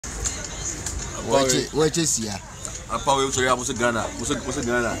Watch here. Apa we so ya mo se Ghana. Mo se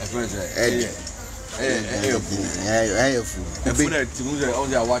Ghana. E friend say. Fu. E be na ti mo je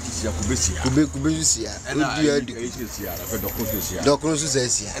on ya waakye sia kubesia. Kubesia. Odi sia na fe dokrosia. Dokrosia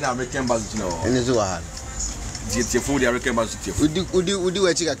sia. And American base no. Ene zo ha. Die food the American base tie. Udi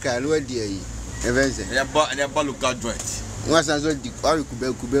wachi kakra no adi ayi. E be say. Ya ba local joint. Wọ́n san so di awi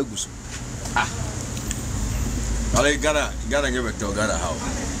kube guso. Ah. Ale Ghana nye beto Ghana how.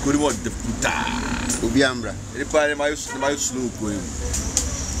 Kodi mo de puta. Obi ambra. Ele pare mais slow ko em.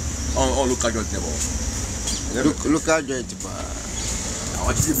 On local joint nebo. Local joint pa.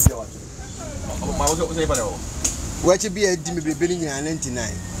 Awati bi se awati. Ma wo se pare o. Wachi bi e di me bebe ni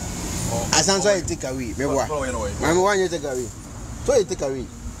 99. Asan so e take away. Me boa. Ma me wan ye take away. So e take away.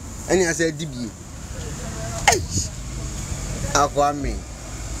 Any asa di bi. Akwame.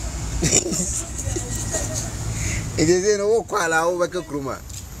 It is in all quala over Kruma.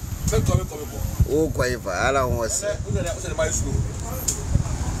 Oh, quite I don't want to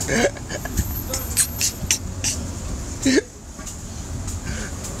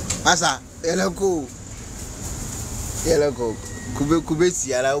Asa, yellow go.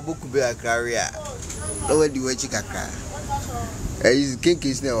 Kubesi, I will book a career. Lower the way chica. His kink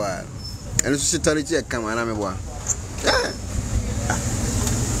is no one. And so she come and I'm one.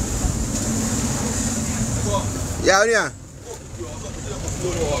 Yeah, yeah.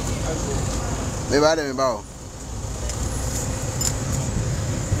 Me bow.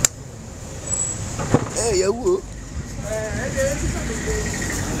 Hey, you woo.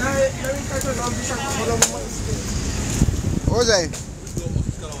 What's that?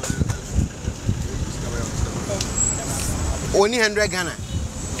 Only 100 Ghana.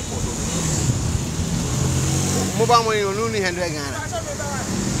 Mobile money only 100 Ghana.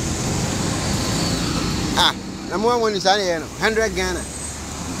 Ah. I'm one is 100 Ghana.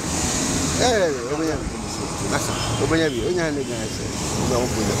 Hey, open your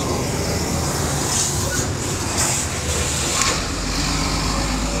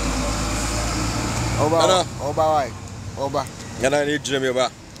Oba. Ghana need dream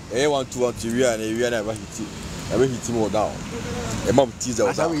about. Eh, 1 2 we are never hit it. Never hit him down. A mom teaser.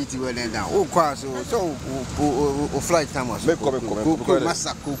 I will hit you down. Oh, cross so flight time. Make come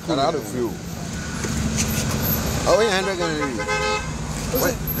massacre. Out of you. Oh, 100 Ghana.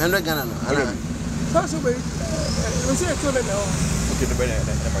 100 Ghana. That's okay. We say 200 now. Okay, the better.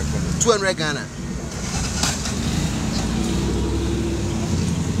 200 Ghana.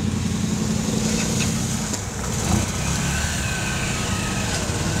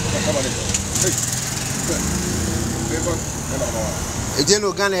 Come on. Hey. It's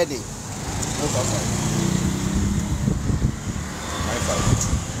no Ghana heading.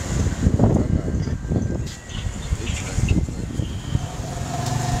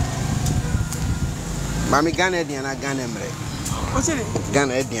 Mami Ghana Edian and Ghana Emre. What's it?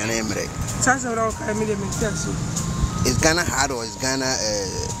 Ghana Edian Emre. Sounds like I made a mistake. Is Ghana hard or is Ghana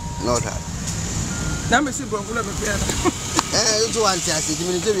not hard? Now, Mr. Bronco, it's one chance. It's a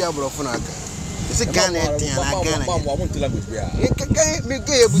minute of Brofonaka. It's a Ghana Edian and Ghana. I want to language. You can't make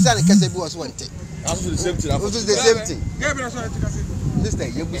a Busan Casabu was wanted. After the same thing. It was the same thing. This day,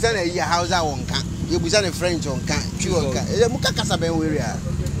 you Busan a house I won't come. You Busan a French on can. Muka Casaben area.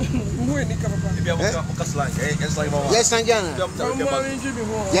 Yes,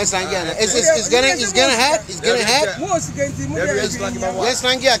 Ghana. Yes, Ghana. It's gonna hurt. It's gonna hurt. Yes,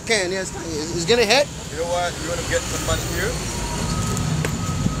 Ghana can. Yes, it's gonna hurt. You know what? You want to get some money here?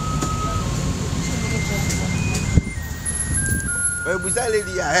 Well, we say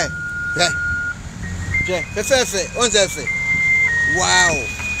lady, hey, hey, wow,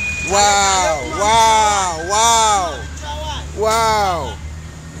 wow, wow, wow, wow.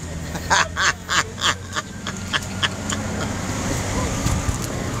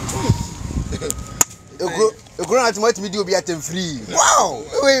 You go out to me do be at free. Wow.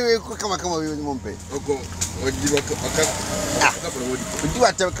 Wait, come on, we won't pay. Okay. What do you want? We do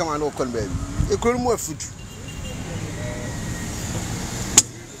at come on, no con baby. You could more food.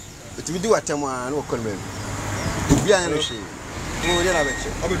 But we do at time one, no con baby. We are in the shade. Oh, yeah, I bet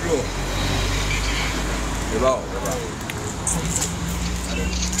you. I will draw.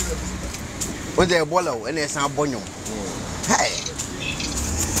 When they're bollow and there's some bonum. Hey,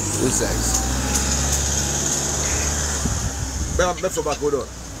 who's that?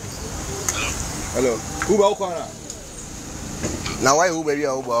 Hello. Who about now? Why who baby?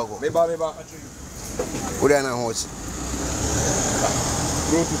 Who about? Maybe. Who are not horse?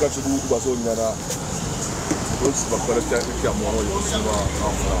 Go to catch a book was on that. I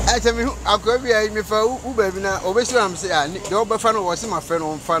tell me, I'll go be a me for who baby now. Obviously, I'm saying, the old buffalo was my friend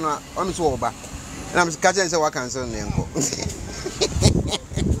on Fana on his over. And I'm catching say what cancel nenko.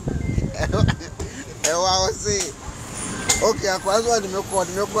 I was say okay, I was what the milk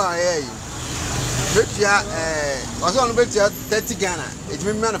here. Betia was on betia 30 Ghana. It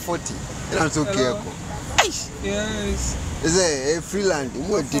mean man 40. And I'm so careful. Yes. Is a freeland.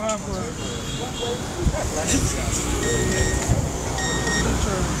 What did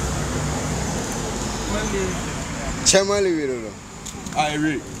Chamali Viro. I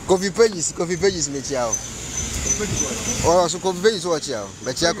read. Coffee pages, Michao. Oh, so coffee pages, watch out.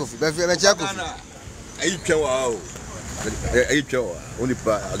 Betia coffee, Betia coffee. Only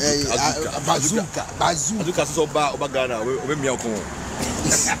bazooka so ba Obagana, we me akon.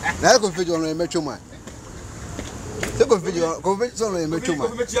 Na coffee on a metro man. The coffee on a metro man.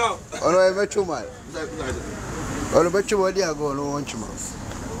 On a metro man. On a metro man, they are going to want you.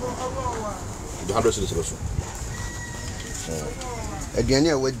 The 100 cedis also. Again,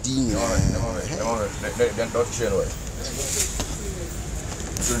 you were dean. Then don't share away.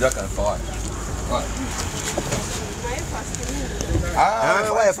 So that can fire.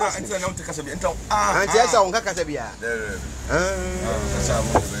 Why a fast? Until I don't take us a bit. And yes, I won't catch a beer.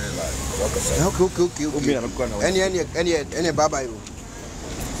 Any baba.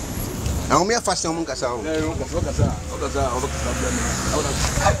 Now, me a fast on Munkasa.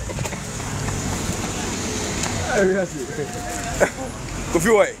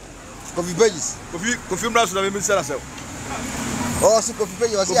 Coffee pages. Coffee blast na me sell ourselves. Oh, so coffee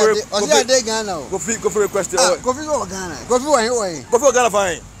pages was here day Ghana. Coffee request. Coffee for Ghana. Coffee why? Coffee for Ghana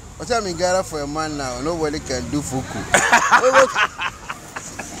fine. What time in Ghana for a man now? Nobody can do fuku.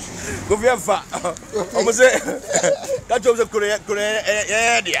 Coffee fa. Almost say that job is Korea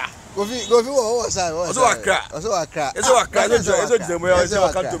dia. Coffee was I? Also Accra. It's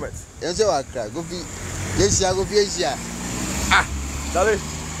cantonment. Yes, Accra. Coffee. Yes, coffee is here. Dale,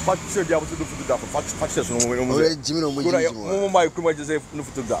 what should you have to do for the factors? No, my crew just say no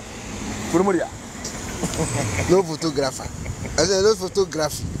photograph. No photographer. I said no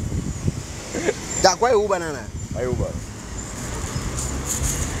photography. That quite banana. I over.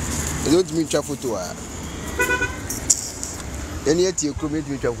 Don't mean trap photo. Any yet you commit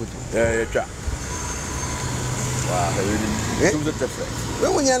me trap photo. Yeah. Wow,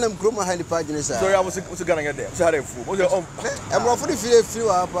 when you am Groma had the pageant, sorry, I was going to get there. I'm roughly feel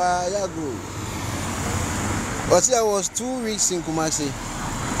up. I was 2 weeks in Kumasi.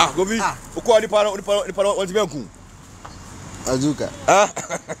 Go be. Uko the Azuka.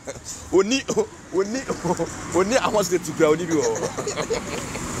 Oni I want to go oni bi o.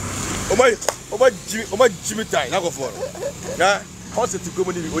 O my Jimmy tie na go for. Na want to go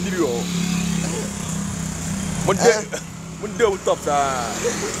oni bi o. Monday will top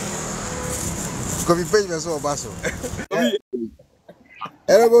Coffee page was so basso.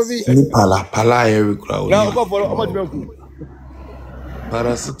 Hello, Bobby. Pala every crowd. Now go for how much milk?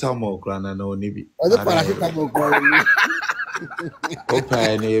 Paracetamol grana no nibi. The paracetamol crowd.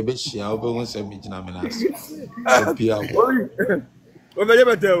 Okay, ne beshi a obo se mi gina menas. Opia. O be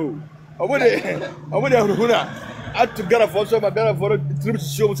yebe tell. I want to at together for so my better for trip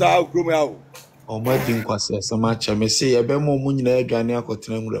show sa grow me out. O ma din kwase se ma che me se ebe mo mu nyina adwane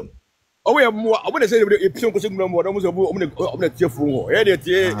akotena nwuram. Oh, we have more. I want to say a pion question more. Almost a woman of the phone.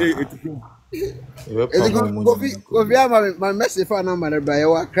 My message for number by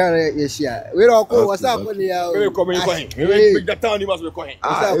your career is here. We don't go. What's up? We're coming. The town you must be going.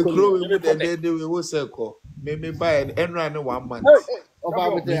 We will circle. Maybe buy and run 1 month. I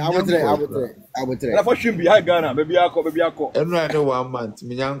would try. I should be high Ghana. Maybe I call. And run 1 month.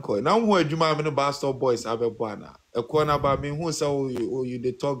 Me uncle. Now, where do you mind the Boston boys have a buana? A corner about me who say, oh, you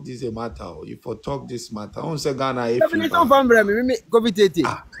they talk this matter, you for talk this matter. On say Ghana, if you don't find me, commitating.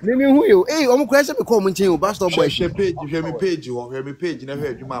 Maybe who you, hey, I'm question to come to you, Boston boys. Page, you hear me page, never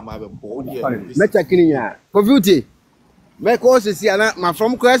heard you, mamma, have a board. Let's check in here. Computer. My course is here, my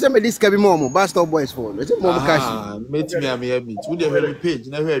from question, but this can be more, Boston boys for. Let's more cash. Meet me, I meet. Would you hear me page,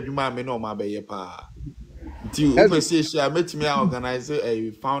 never heard you, mamma, no, my baby, pa. You say, she met me, organize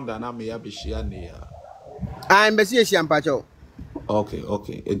a founder, and I may have a share near. I'm Bessie Shampacho. Okay.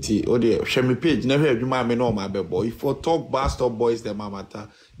 Oh dear, show me page. Never have you my no my boy. If you talk Bastard boys, the mamata,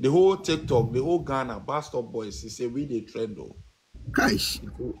 the whole TikTok, the whole Ghana, Bastard boys is a really trend. Gosh,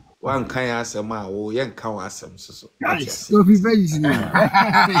 one kind answer, ma, oh, young cow answer. So, so be very easy.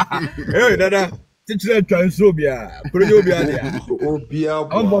 Hey, Dada, teach them transphobia. Obia,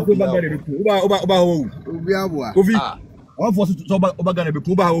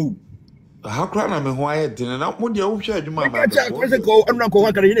 how can I be quiet? And I'm with you, share you, my go. I'm not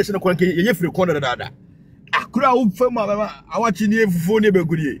going to get in a corner. Kura ufema baba awachi ni efufu ni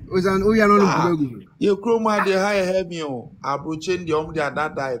beguri. Ozan o ya no no beguri. Ye kroma de high heavy o. Abroche ndi om de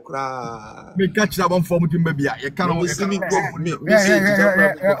adada e kra. Me catch that one form team baby. You can't Me see me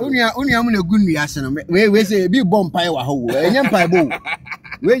Unia mu na gu nua ase no. We say bi bomb pie wa ho. Enye pie bo.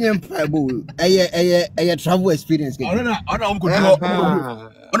 We nye pie bo. Eye travel experience ke.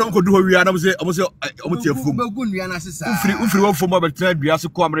 Ona ko do wi ana mo say tie fum. Gu nua na sesa. Ufiri wo fum abetra dua so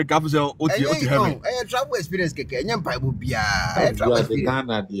ko America afo say o tie heavy. Eye travel experience ke enye pie bo bia. Travel experience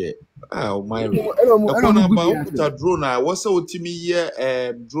Ghana de. Oh my. About drone I was so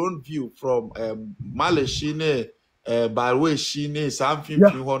here drone view from Malashine by way shine something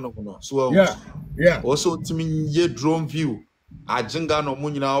no. So yeah. Also ye drone view. Ajinga no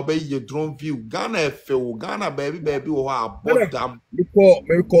mu nyina obe ye drone view. Ghana efe wo Ghana baby wo ha bodam. Me call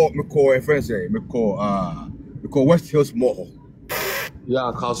a friend say me call West Hills Mall.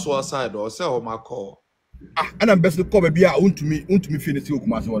 Yeah, Kasua side or say o ma call. And I'm best to call baby a untumi finish you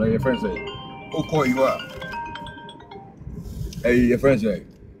kuma so your friend say. O call you are. Hey, your friend say.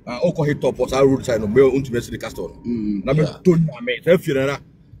 O call hit top for our roadside no me untumi see the castle. Na me to na me. Say fear na.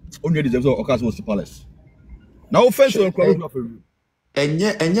 Only deserve so Okaso Palace. Now offense on crowd of you.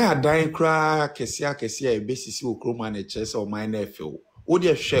 Enye adan kra kese e besisi okroma na chese o man na efe wo. Wo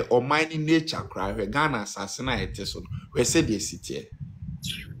de hwe o man ni nature kra hwe Ghana asase na ete so no. Hwe se de sitie.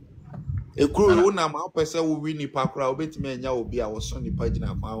 Ekuro wo na ma pese wo wi ni pa kra obetimi enya obi a wo so ni pa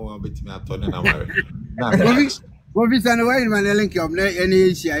gina kwa wo obetimi atone na mare. Wo vi san wa man link up na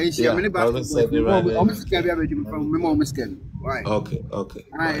any issue me ba. O mi sika bia beju from me mo misken. Why? Okay.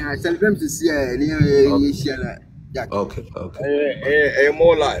 I tell them to see any issue la. Okay.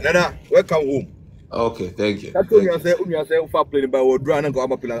 More like Nana, welcome home. Okay, thank you. That's what you say for playing by what drone and go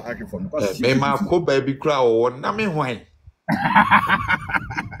up action for me ma ko baby kra wo na me hwan.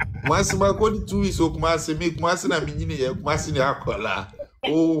 Once my code 2 weeks of Kumasi, make Kumasi and Mini, Kumasi Akola.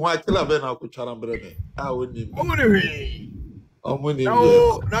 Oh, why kill a ben of Charambre? I would need. Now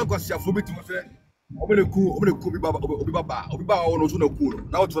got your food to say. Obi baba ono so na cool.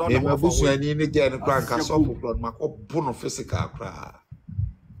 Now to run my bush and in again, Grand Castle, my bono physical cry.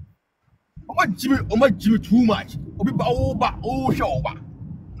 Jimmy too much. Obi show.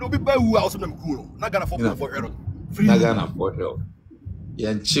 No be by who else them cool. Not gonna fall for error. Free Nagana for help.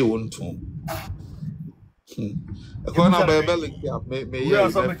 Yanchi won't to. A corner by belly, may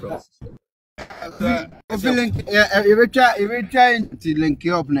If try to link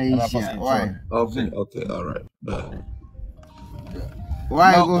you up now. Why? Okay, all right.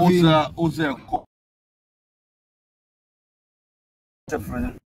 Why go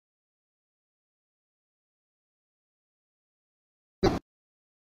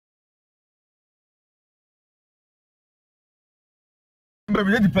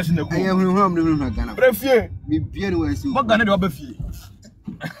Baby, the person that I am home Ghana. Prefie, Me bien we su. what Ghana do abefie?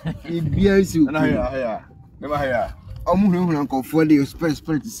 Me bien su. Na haya. Never haya. Omu hu ko for the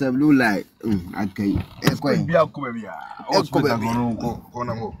spirit serve low like okay. E kwa. Bia ko bia. O ko bia ko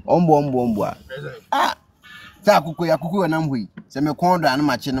na mo. Ombo ah. Sa akuku na mhoi. Se me kon do an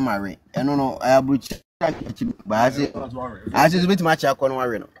ma che na mare. Eno no abruchi ba ase. Ase bit ma cha ko no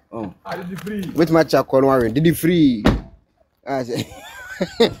ware no. Oh. Did free. Bit ma cha ko no ware. Did free. Ase.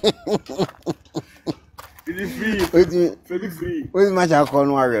 Free. Where's my child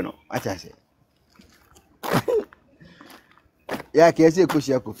no worry no? What I say? Yeah, can say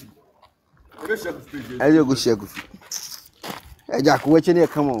kushia kofi. I go share kofi. Hey Jack, watching here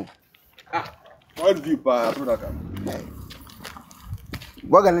come on. What do you pa so that can?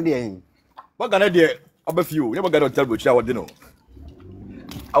 What gonna do? What gonna do? Abefio, never got on tell what you know.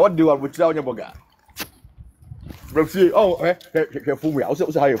 I want do what you your boga. Prefie, fool me. I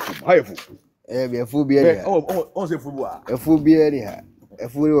say higher fool. Be a fool beer. Oh, say fool. A fool beer here. A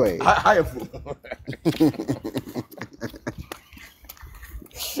fool way. Higher fool.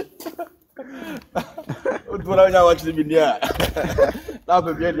 What I now watch the video. Now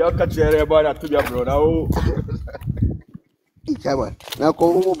be the catch area about to be bro now. Come on. Now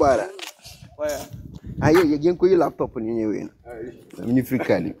go over. Why? Are you getting your laptop on your way? I'm in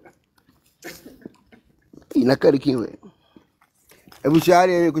African. Inakari kiwe.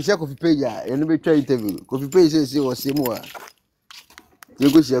 Ebushari kushia coffee page ya be try interview. Coffee page say was same wa.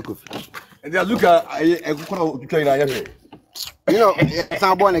 You go share coffee. And they look at ekukura to try na here. You know,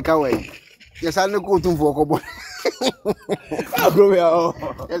 some boy na kawai. Yes, I no go to for ko boy. Go here.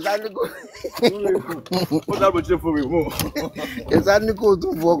 Yes, I no go. What that be for me mo. Yes, I no go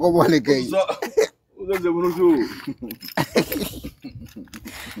to for ko boy na kai.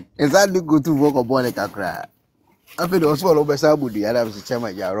 Yes, I no go to for ko boy na kakra. I feel also all over Sabudi. I have to check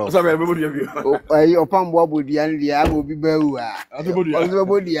my jar. Sorry, everybody of you. I upon Bobudi and the I will be Beua.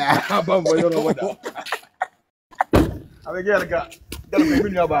 Everybody, I don't know what that. I'm again, got a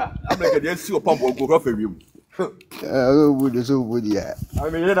million about. I'm like a just see a pump or go off of you. Oh, would you so would ya? I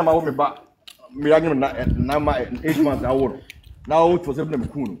mean, I'm over back. Me, I'm now my 8 months. I would now it was a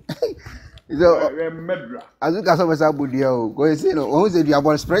coon. So, as you can say, Sabudi, go and say, no, once you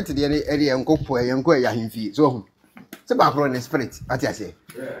are spread to the area and go for a young boy, him fee. So, it's about running spirit, as I say.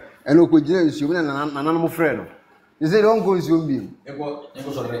 And look, with you, an animal friend. You say, don't go soon be.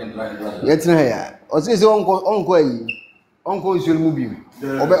 Yet, or says Uncle is your movie.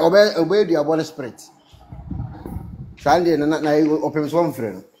 Obey the abode spirit. Sandy and not open one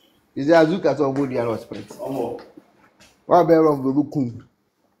friend. Is there a look at all body and spirit? What bear of the Bukum?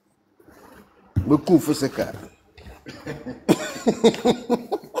 Bukum for Seka.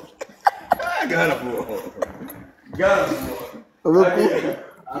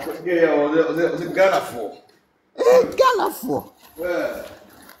 Galafo.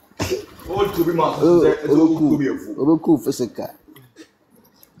 Old to be master. Oku Fisika.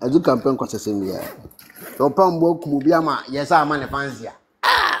 I do campaign consisting here. So, Pam Book Mubiama, yes, I'm a fancia.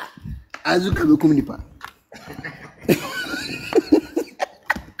 As you can come nipa.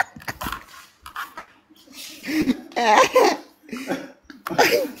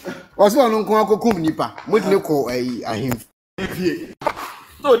 Also, I don't come nipa. What do you call a him?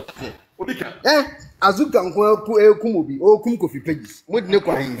 So, as you can call a kumubi or kum coffee pages. What do you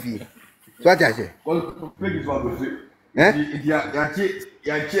call him? So, what I say? well, Peggy's one was it. Yachi,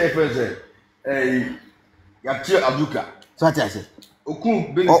 Yachi Abuka. So, what I say?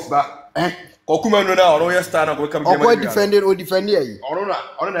 Okum Bing's back. Okuma no now, or start up come or defended or defended. Or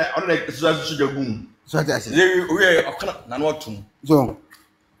not, sugar boom. So, what I say? We are not So,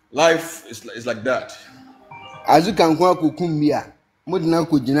 life is like that. as you can call Kukumia, Mudna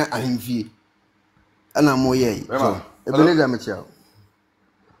Kujina and him fee. And I'm more ye. So, a village amateur.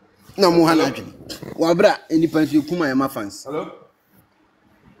 No more than Wabra, independent you Kuma and my fans. Hello?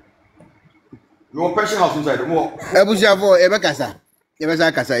 No pension house inside more. Ebusavo, Ebekasa.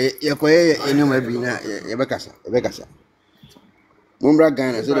 Ebekasa, Yakoe, and you may be Ebekasa. Mumbra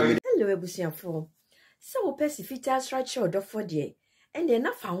Ghana. Hello, Ebusiafo. So, Pessifita structure of 4 day, and then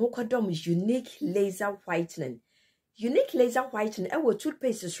I found Hokodom unique laser whitening. Unique laser whitening, our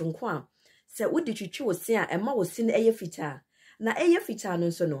toothpaste from Quam. So, what did you choose? Say, and ma was seen a fita. Na a fita no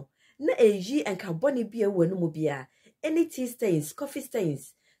so no. Na AG and carboni beer when no beer. Any tea stains, coffee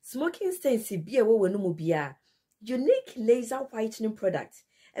stains, smoking stains, beer when no beer. Unique laser whitening product.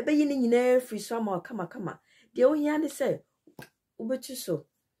 A beginning in air free summer, kama. The only hand say, Ubetu so.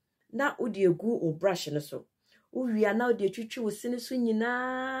 Na udi egu or brush and so. Uria now the chuchu was seen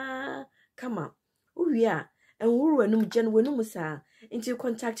swingina. Kama. Uria and wuru and gen wenumusa into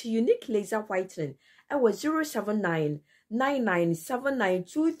contact Unique Laser Whitening. Our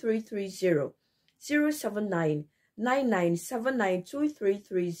 079-9979-2330.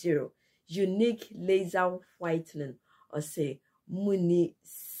 079-9979-2330. Unique Laser Whitening. Or say Muni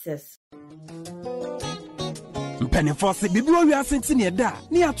says. Pennyforce bibi wo wiase ntine da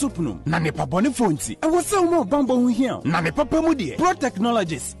ne atopnum na ne pabone fonti e wo se wo bambo hu hia na ne papa mu de Pro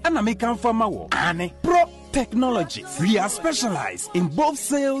Technologies ana me kan fama wo ane Pro Technologies. We are specialized in both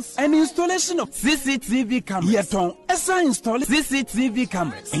sales and installation of CCTV cameras. Yeton esa install CCTV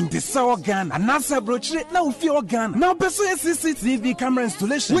cameras in the South Ghana and NASA brochure na ufi Ghana. Now person CCTV camera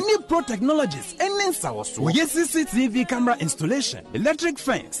installation. We need Pro Technologies and Ninsa we CCTV camera installation, electric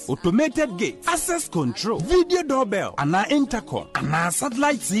fence, automated gate, access control, video doorbell, and intercom, and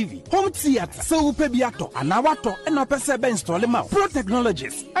satellite TV, home theater, so upebiato, and wato, and a person install them out. Pro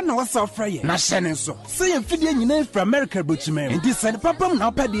Technologies and our software. Na shenenso. Say Fidia in from America, Butchman. And this and Papa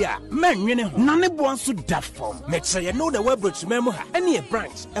now pedia. Man, you know, none of one so daft form. Make sure you know the web Butchman any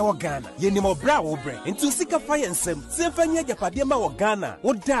branch, our Ghana. You know, brow brain into sick of fire and some. Symphony Japadema or Ghana.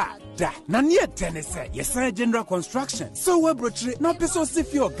 What da. Nania Tennessee, yes, general construction. So we're brochure, no peso si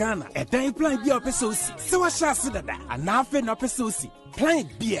for Ghana. A time plan be a peso. So I shall see that. And now, no peso. Plain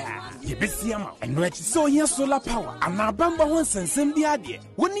beer, ye be siama, and which so here solar power, and now bamba once and send the idea.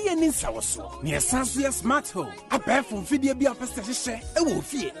 When ye need so near Sansia smart home, a pair from Fidia be a pesticide, a wolf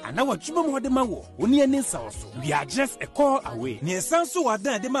fear, and our chubamo de mawo, when ye need so. We are just a call away near Sansu are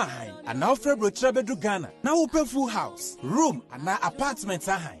there de Mahine, and now February Trebedru Ghana, now open full house, room, and now apartments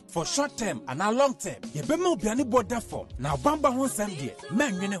are high. For for short term and a long term. Ye be mo biani border form. Now bamba ho sem die.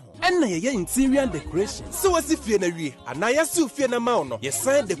 Men wene ho. And na ye interior decoration. So wasi fie na wie. Ana ya si fie na ma no. Ye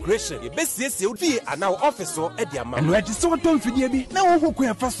sign decoration. Ye be siesie fie ana office so e dia ma. And we just so ton fidie bi. Na wo ho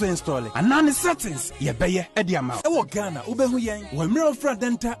kwa fa so install. Ana ne settings ye be ye e dia ma. E wo Ghana ubehu yen. Wo mira fra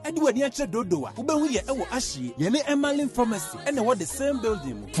denta e di wani ache dodoa. Ubehu ye e wo ahye. Ye ne Emalin Pharmacy. And what the same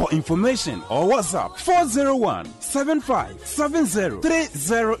building. For information or WhatsApp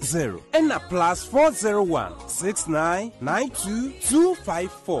 401-7570-300 and a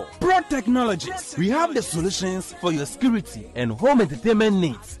 +401-6992-254. Pro Technologies. We have the solutions for your security and home entertainment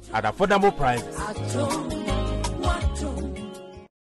needs at affordable prices.